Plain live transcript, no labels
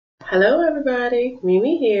Hello everybody,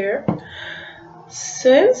 Mimi here.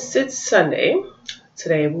 Since it's Sunday,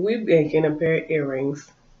 today we'll be making a pair of earrings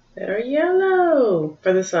that are yellow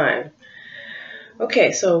for the sun.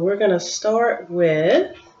 Okay, so we're going to start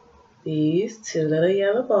with these two little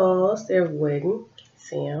yellow balls. They're wooden,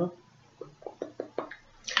 see them?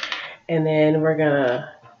 And then we're going to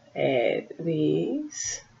add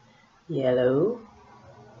these yellow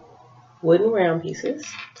wooden round pieces.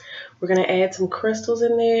 We're going to add some crystals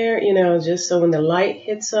in there, just so when the light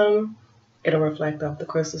hits them, it'll reflect off the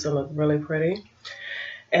crystals and look really pretty.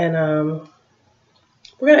 And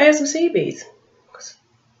we're going to add some seed beads.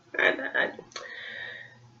 I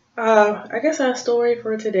guess our story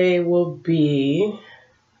for today will be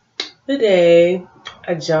the day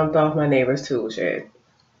I jumped off my neighbor's tool shed.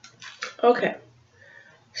 Okay,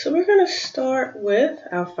 so we're going to start with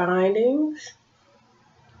our findings.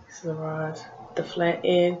 This is the rods. The flat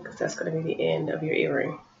end, because that's going to be the end of your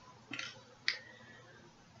earring.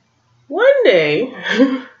 One day,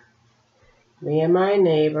 me and my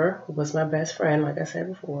neighbor, who was my best friend, like I said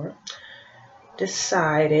before,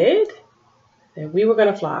 decided that we were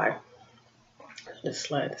going to fly. Just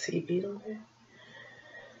slide the seed bead on there.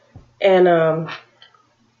 And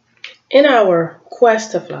in our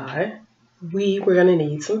quest to fly, we were going to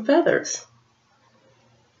need some feathers.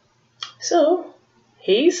 So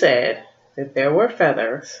he said that there were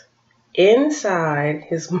feathers inside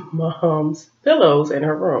his mom's pillows in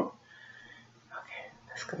her room. Okay,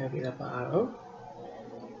 that's going to be the bottom.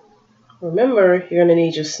 Remember, you're going to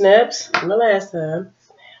need your snips from the last time.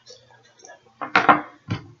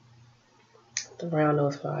 The round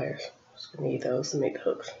nose pliers. Just going to need those to make the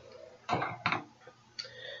hooks.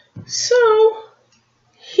 So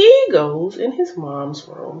he goes in his mom's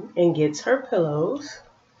room and gets her pillows.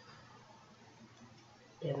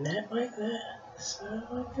 Bend that like that, side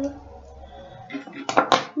like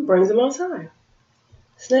that. Brings them outside.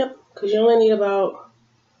 Snip, because you only need about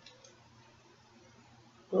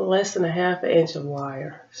less than a half an inch of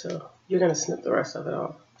wire. So you're going to snip the rest of it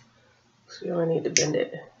off. So you only need to bend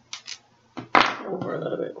it over a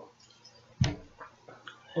little bit.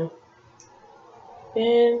 Okay.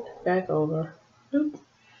 Bend back over. Oop.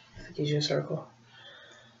 Gives you a circle.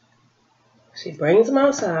 She brings them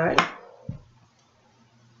outside.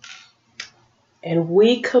 And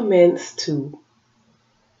we commenced to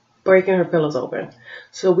breaking her pillows open.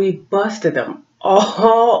 So we busted them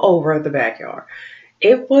all over the backyard.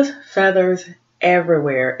 It was feathers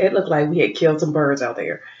everywhere. It looked like we had killed some birds out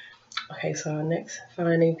there. Okay, so our next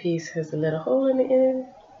finding piece has a little hole in the end.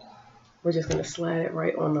 We're just going to slide it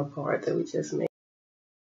right on the part that we just made.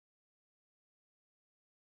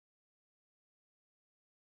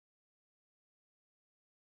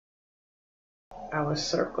 Our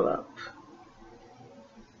circle up.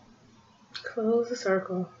 Close the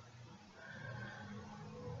circle.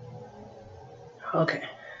 Okay.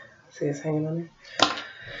 See it's hanging on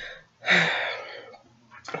there?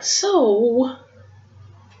 So,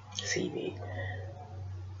 seaweed.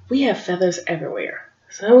 We have feathers everywhere.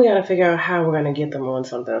 So now we got to figure out how we're going to get them on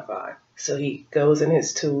something to fly. So he goes in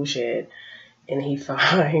his tool shed and he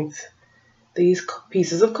finds these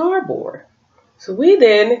pieces of cardboard. So we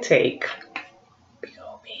then take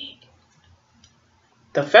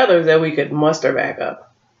the feathers that we could muster back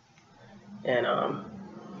up and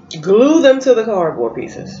glue them to the cardboard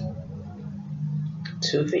pieces.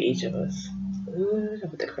 2 for each of us. Ooh, I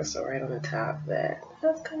put the crystal right on the top of that.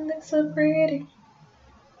 That's gonna look so pretty.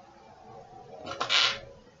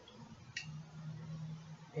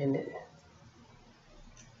 And it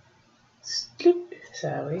scoop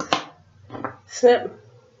sideways. Snip.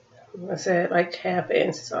 I said like half an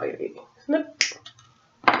inch is all you need. Snip.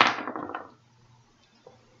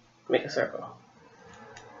 Make a circle.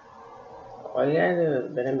 All you gotta do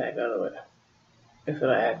is bend it back the other way. If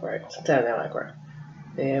it'll act right. Sometimes it'll act right.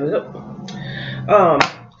 There we go.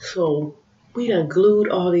 So we done glued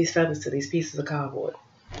all these feathers to these pieces of cardboard.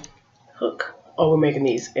 Hook. Oh, we're making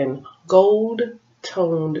these in gold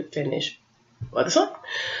toned finish. Like the sun.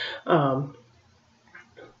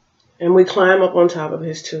 And we climb up on top of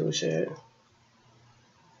his tool shed.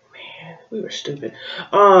 Man, we were stupid.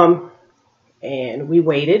 And we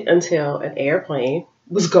waited until an airplane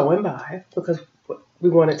was going by because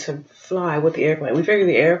we wanted to fly with the airplane. We figured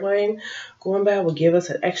the airplane going by would give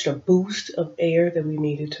us an extra boost of air that we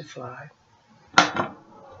needed to fly. Just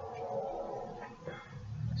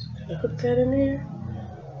gonna hook that in there.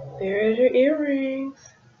 There's your earrings.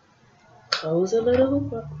 Close the little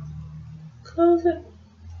hoop up. Close it.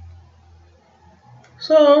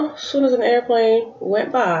 So, as soon as an airplane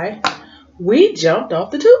went by, we jumped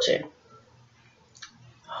off the tool shed.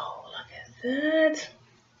 That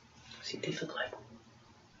See what these look like.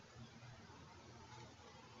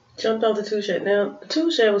 Jumped off the two shed. Now, the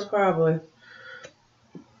two shed was probably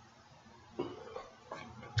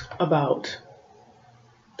about,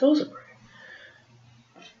 those are pretty.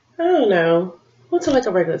 I don't know. What's it like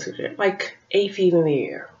a regular two shed? Like 8 feet in the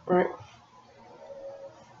air, right?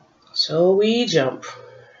 So we jump.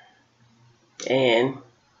 And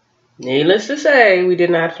needless to say, we did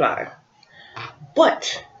not fly.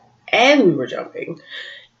 But as we were jumping,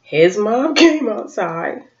 his mom came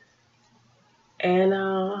outside and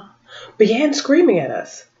began screaming at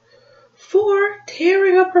us for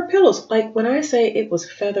tearing up her pillows. Like, when I say it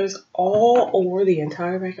was feathers all over the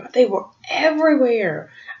entire backyard, they were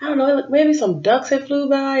everywhere. I don't know, maybe some ducks had flew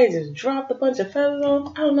by and just dropped a bunch of feathers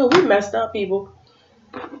off. I don't know, we messed up, people.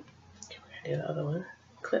 Okay, we're gonna do the other one.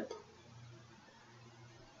 Clip.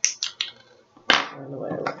 I don't know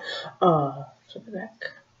where it went. Flip it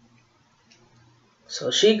back. So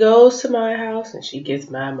she goes to my house and she gets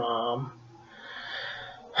my mom.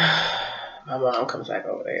 My mom comes back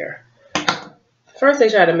over there. First they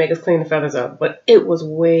tried to make us clean the feathers up, but it was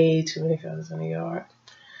way too many feathers in the yard.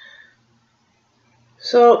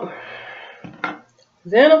 So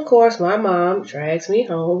then, of course, my mom drags me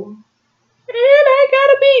home and I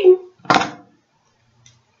got a beating.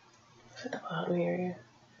 What's at the bottom here?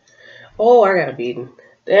 Oh, I got a beating.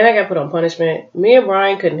 Then I got put on punishment. Me and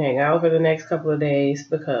Brian couldn't hang out for the next couple of days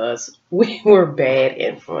because we were bad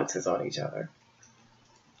influences on each other.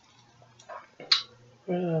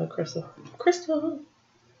 Crystal. Crystal.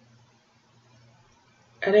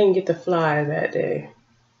 I didn't get to fly that day.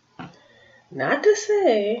 Not to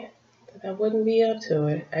say that I wouldn't be up to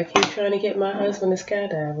it. I keep trying to get my husband to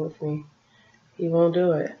skydive with me. He won't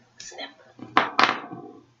do it. Snip.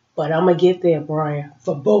 But I'm going to get there, Brian,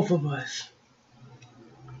 for both of us.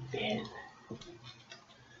 Then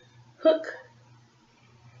hook.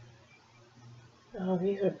 Oh,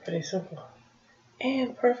 these are pretty simple.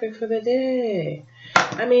 And perfect for the day.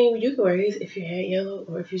 I mean, you could wear these if you had yellow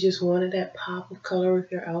or if you just wanted that pop of color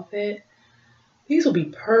with your outfit. These will be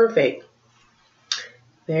perfect.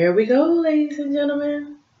 There we go, ladies and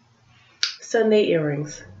gentlemen. Sunday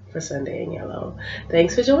earrings for Sunday in yellow.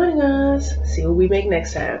 Thanks for joining us. See what we make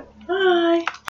next time.